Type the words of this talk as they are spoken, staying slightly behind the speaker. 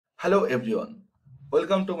Hello everyone,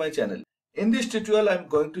 welcome to my channel. In this tutorial, I am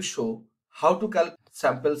going to show how to calculate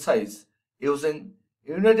sample size using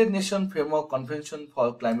United Nations Framework Convention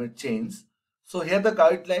for Climate Change. So here the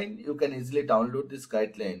guideline, you can easily download this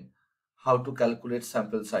guideline, how to calculate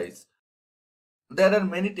sample size. There are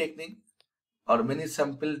many techniques or many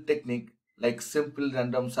sample technique like simple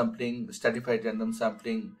random sampling, stratified random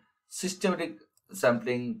sampling, systematic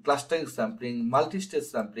sampling, clustering sampling, multi-stage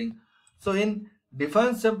sampling. So in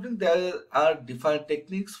defined sampling, there are different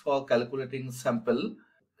techniques for calculating sample.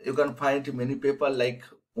 You can find many papers, like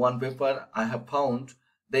one paper I have found.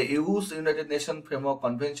 They use United Nations Framework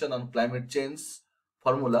Convention on Climate Change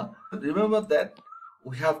formula. Remember that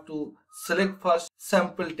we have to select first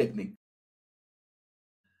sample technique.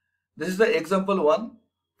 This is the example one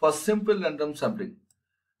for simple random sampling,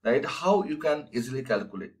 right? How you can easily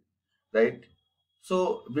calculate, right?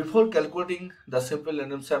 So before calculating the simple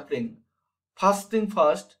random sampling, first thing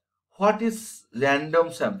first, what is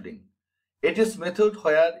random sampling? It is method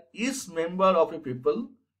where each member of a people,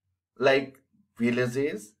 like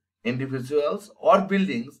villages, individuals or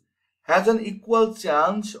buildings, has an equal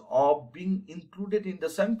chance of being included in the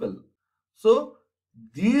sample. So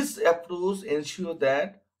this approach ensures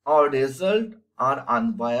that our results are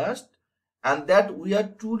unbiased and that we are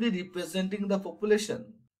truly representing the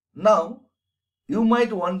population. Now, you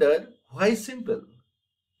might wonder why simple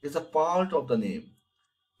is a part of the name.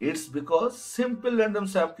 It's because simple random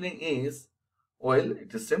sampling is, well,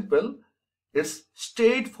 it is simple. It's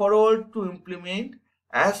straightforward to implement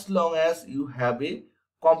as long as you have a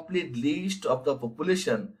complete list of the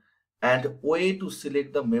population and way to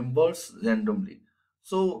select the members randomly.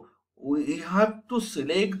 So we have to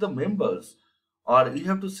select the members, or you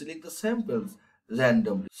have to select the samples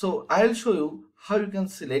randomly. So I'll show you how you can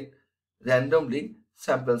select randomly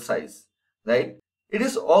sample size, right? It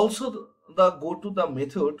is also the go-to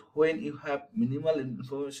method when you have minimal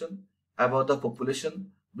information about the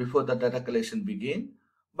population before the data collection begin.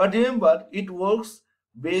 But remember, it works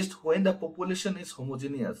best when the population is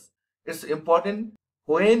homogeneous. It's important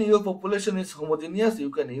when your population is homogeneous, you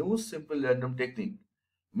can use simple random technique,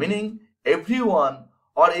 meaning everyone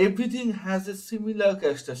or everything has a similar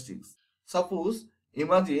characteristics. Suppose,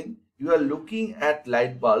 imagine you are looking at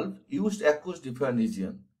light bulb used across different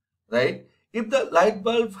region, right? If the light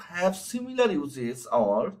bulb have similar uses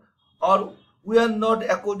or we are not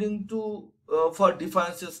according to for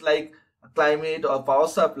differences like climate or power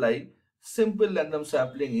supply, simple random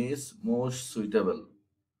sampling is most suitable.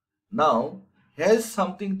 Now, here's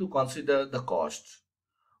something to consider: the cost.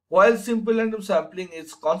 While simple random sampling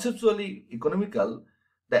is conceptually economical,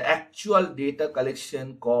 the actual data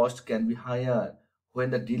collection cost can be higher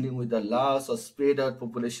when dealing with a large or spread out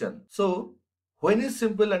population. So, when is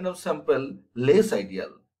simple random sample less ideal?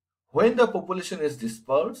 When the population is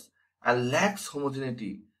dispersed and lacks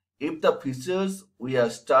homogeneity. If the features we are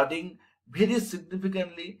studying vary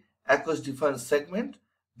significantly across different segments,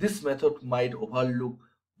 this method might overlook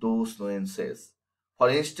those nuances. For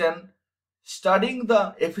instance, studying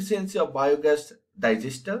the efficiency of biogas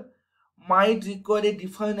digester might require a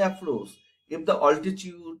different approach if the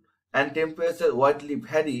altitude and temperature widely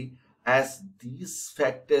vary, as these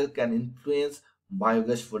factors can influence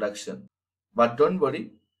biogas production. But don't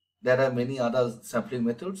worry, there are many other sampling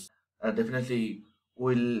methods. Definitely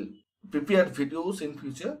we'll prepare videos in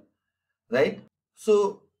future, right?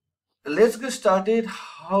 So let's get started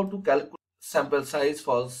how to calculate sample size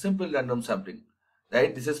for simple random sampling,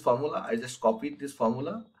 right? This is formula. I just copied this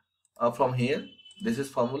formula from here. This is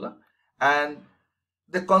formula, and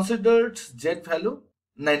they considered Z value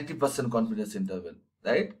 90% confidence interval,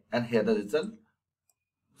 right? And here the result.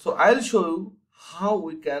 So I'll show you how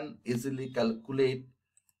we can easily calculate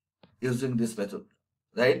using this method,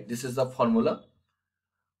 right? This is the formula.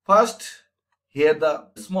 First, here the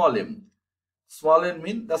small m. Small m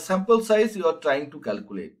means the sample size you are trying to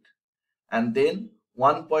calculate. And then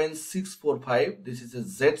 1.645, this is a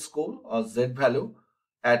Z score or Z value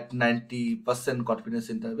at 90% confidence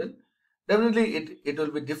interval. Definitely it will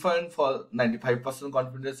be different for 95%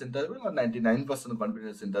 confidence interval or 99%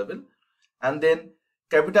 confidence interval. And then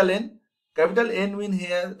capital N. Capital N mean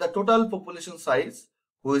here the total population size,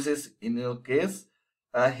 which is in your case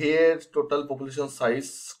here total population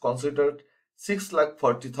size considered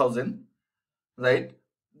 6,40,000, right?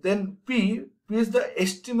 Then P is the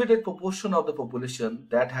estimated proportion of the population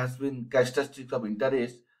that has been characteristic of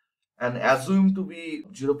interest and assumed to be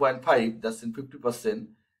 0.5, that's in 50%.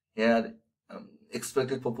 Here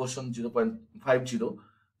expected proportion 0.50,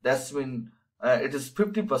 that's when it is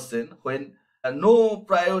 50%. When no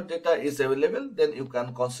prior data is available, then you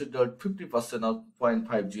can consider 50% of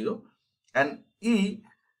 0.50. And E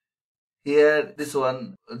here this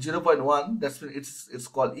one 0.1, that's when it's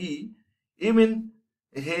called E. E mean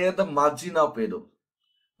here the margin of error,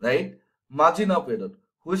 right? Margin of error,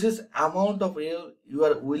 which is amount of error you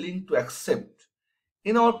are willing to accept.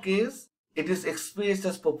 In our case, it is expressed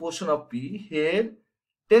as proportion of P. Here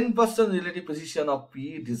 10% relative precision of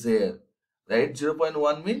P desired, right?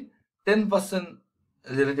 0.1 means 10%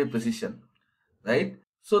 relative precision, right?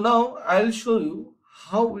 So now I'll show you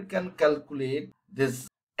how we can calculate this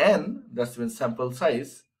n, that's means sample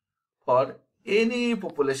size, for any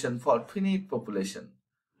population, for finite population,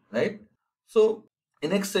 right? So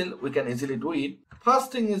in Excel we can easily do it.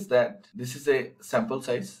 First thing is that this is a sample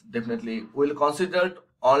size. Definitely we'll consider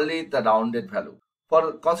only the rounded value.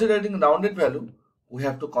 For considering rounded value, we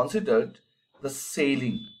have to consider the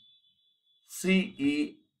ceiling,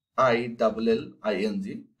 C-E-I-L-L-I-N-G.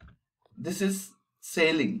 This is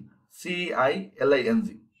ceiling,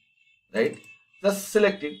 C-I-L-I-N-G, right? Just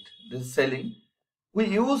select it, this is ceiling. We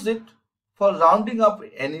use it for rounding up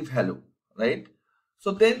any value, right?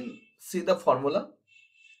 So then see the formula.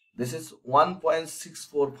 This is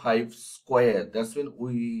 1.645 square. That's when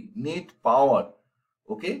we need power,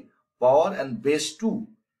 okay? Power and base 2.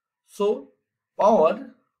 So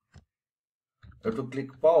power, you have to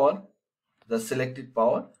click power, the selected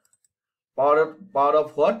power. Power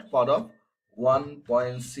of what? Power of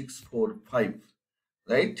 1.645,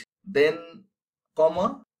 right? Then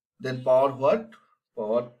comma, then power what?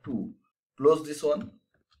 Power 2. Close this one.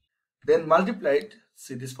 Then multiplied,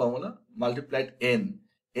 see this formula, multiplied n.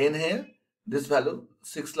 N here, this value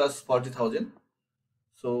 6,40,000.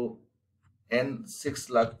 So n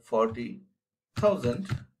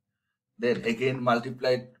 6,40,000. Then again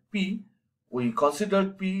multiplied P. We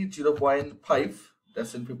considered P 0.5.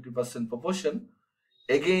 That's in 50% proportion.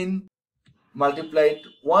 Again multiplied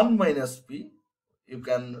 1 minus P. You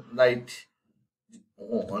can write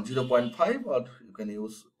 0.5 or you can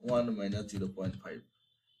use 1 minus 0.5.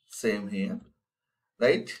 Same here,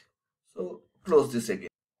 right? So close this again.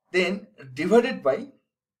 Then divided by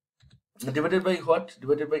what?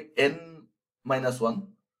 Divided by n minus 1.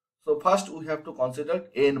 So first we have to consider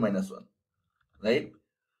n minus 1, right?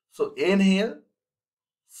 So n here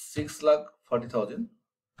 6,40,000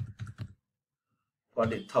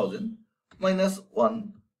 minus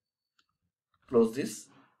 1. Close this.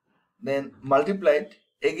 Then multiplied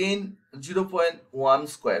again 0.1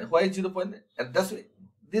 square. Why 0. And that's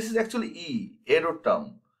this is actually E, error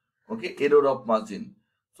term, okay, error of margin.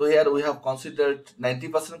 So here we have considered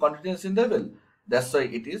 90% confidence interval. That's why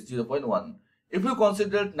it is 0.1. If you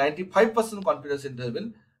consider 95% confidence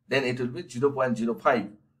interval, then it will be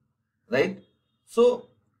 0.05, right? So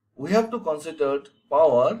we have to consider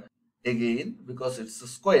power again because it's a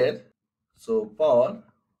square. So power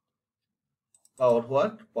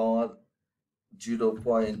what? Power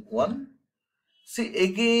 0.1. See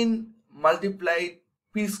again multiplied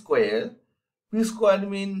P square. P square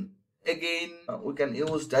mean again we can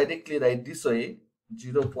use directly write this way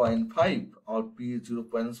 0.5 or P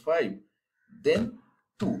 0.5. Then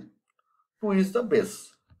 2. 2 is the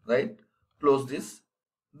base, right? Close this.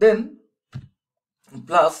 Then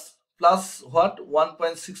plus what?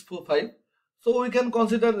 1.645. So we can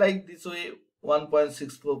consider like this way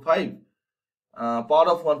 1.645. Power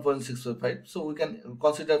of 1.645. So we can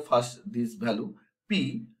consider first this value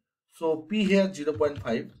P. So P here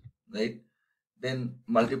 0.5, right? Then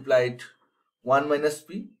multiplied 1 minus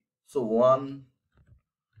P. So 1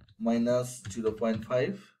 minus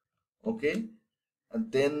 0.5, okay?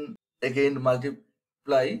 And then again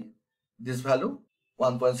multiply this value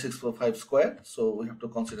 1.645 square. So we have to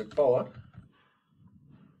consider power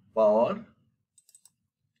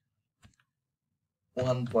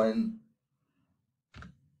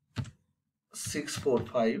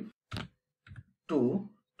 1.645 2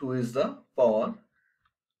 is the power.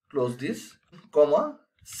 Close this, comma,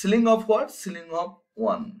 ceiling of what? Ceiling of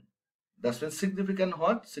 1. That's when significant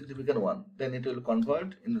what? Significant 1. Then it will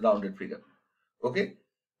convert in rounded figure. Okay,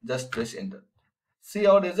 just press enter. See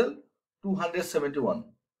our result 271.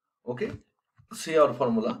 Okay, see our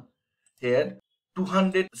formula here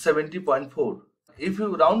 270.4. If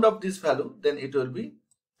you round up this value, then it will be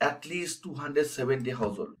at least 270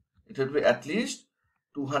 household. It will be at least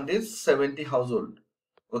 270 household.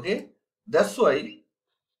 Okay, that's why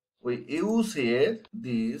we use here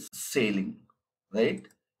this ceiling, right?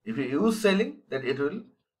 If you use ceiling, then it will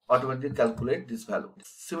automatically calculate this value.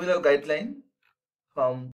 Similar guideline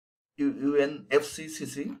from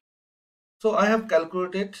UNFCCC. So I have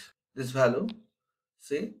calculated this value.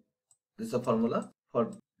 See, this is a formula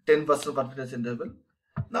for 10% confidence interval.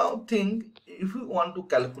 Now think, if you want to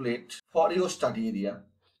calculate for your study area,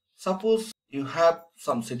 suppose you have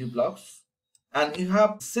some city blocks and you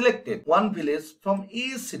have selected one village from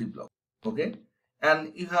each city block, okay,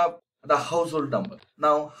 and you have the household number.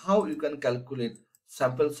 Now how you can calculate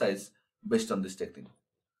sample size based on this technique?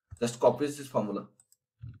 Just copy this formula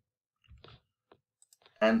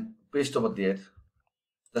and paste over there.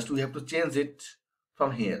 Just we have to change it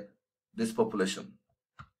from here, this population,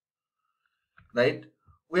 right?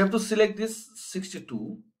 We have to select this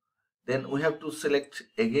 62, then we have to select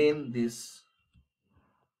again this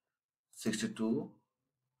 62,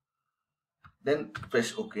 then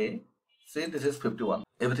press OK. See, this is 51.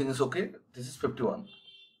 Everything is okay. This is 51.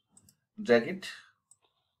 Drag it.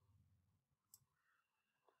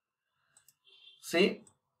 See,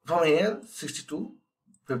 from here 62,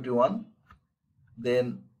 51,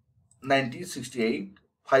 then 90, 68,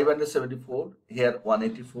 574, here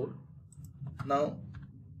 184. Now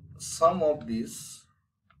sum of these,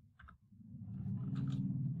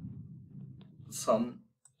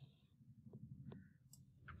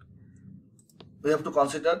 we have to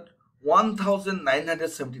consider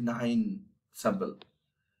 1979 sample.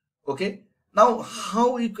 Okay, now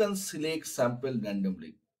how you can select sample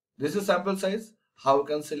randomly? This is sample size. How you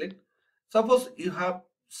can select? Suppose you have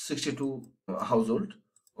 62 household.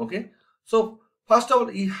 Okay, so first of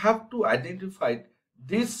all you have to identify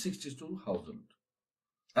this 62 household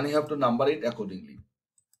and you have to number it accordingly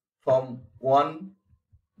from 1,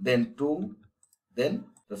 then 2, then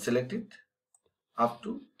select it up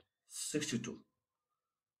to 62.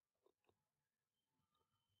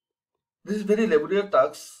 This is very laborious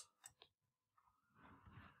task.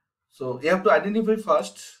 So you have to identify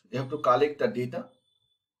first, you have to collect the data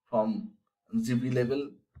from GB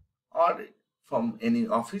level or from any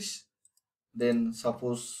office. Then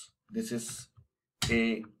suppose this is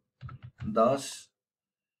A dash,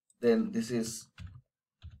 then this is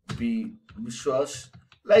B Vishwas,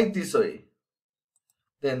 like this way.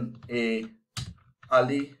 Then A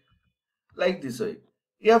Ali, like this way.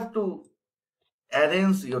 You have to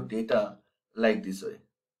arrange your data like this way.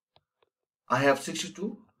 I have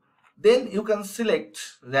 62. Then you can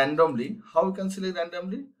select randomly. How you can select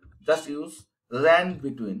randomly? Just use rand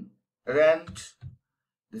between. Rand,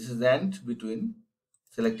 this is rand between.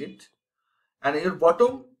 Select it. And your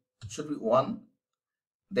bottom should be 1.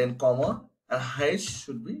 Then comma. And height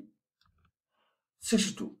should be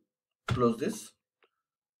 62. Close this.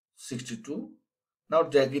 62. Now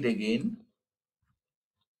drag it again.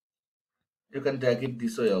 You can drag it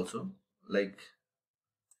this way also. Like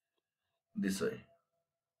this way.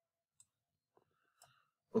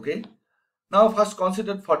 Okay, now first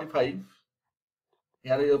consider 45.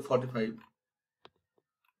 Here is 45.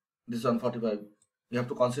 This one 45. You have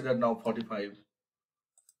to consider now 45.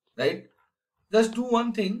 Right? Just do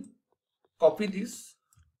one thing. Copy this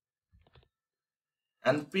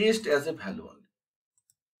and paste as a value only.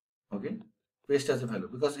 Okay, paste as a value,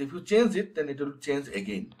 because if you change it, then it will change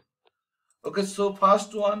again. Okay, so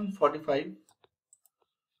first one 45.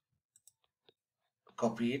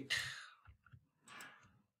 Copy it.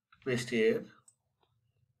 Paste here,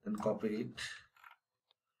 then copy it,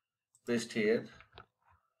 paste here,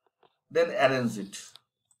 then arrange it.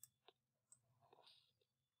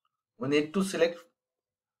 We need to select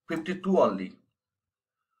 52 only.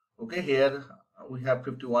 Okay, here we have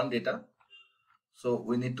 51 data, so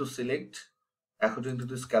we need to select according to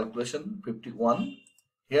this calculation 51.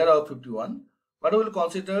 Here are 51, but we will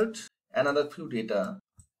consider another few data.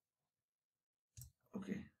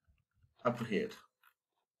 Okay, up to here.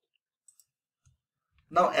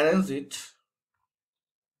 Now arrange it.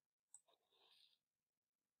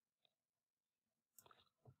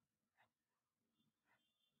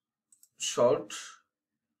 Short,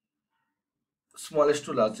 smallest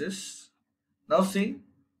to largest. Now see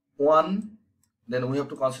 1, then we have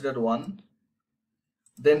to consider 1,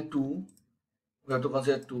 then 2, we have to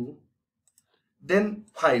consider 2, then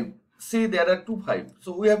 5. See, there are 2 5,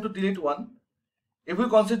 so we have to delete 1. If we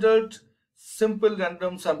considered simple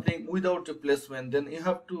random sampling without replacement, then you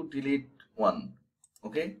have to delete 1.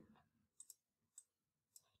 Okay,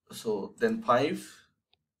 so then 5,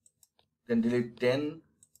 then delete 10,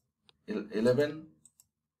 11.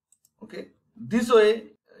 Okay, this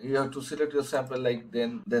way you have to select your sample, like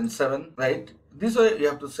then 7, right? This way you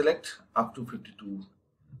have to select up to 52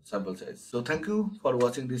 sample size. So thank you for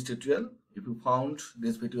watching this tutorial. If you found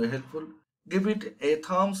this video helpful, give it a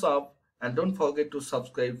thumbs up and don't forget to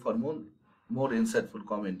subscribe for more insightful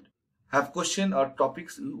comment. Have question or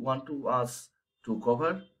topics you want to us to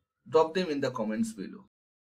cover? Drop them in the comments below.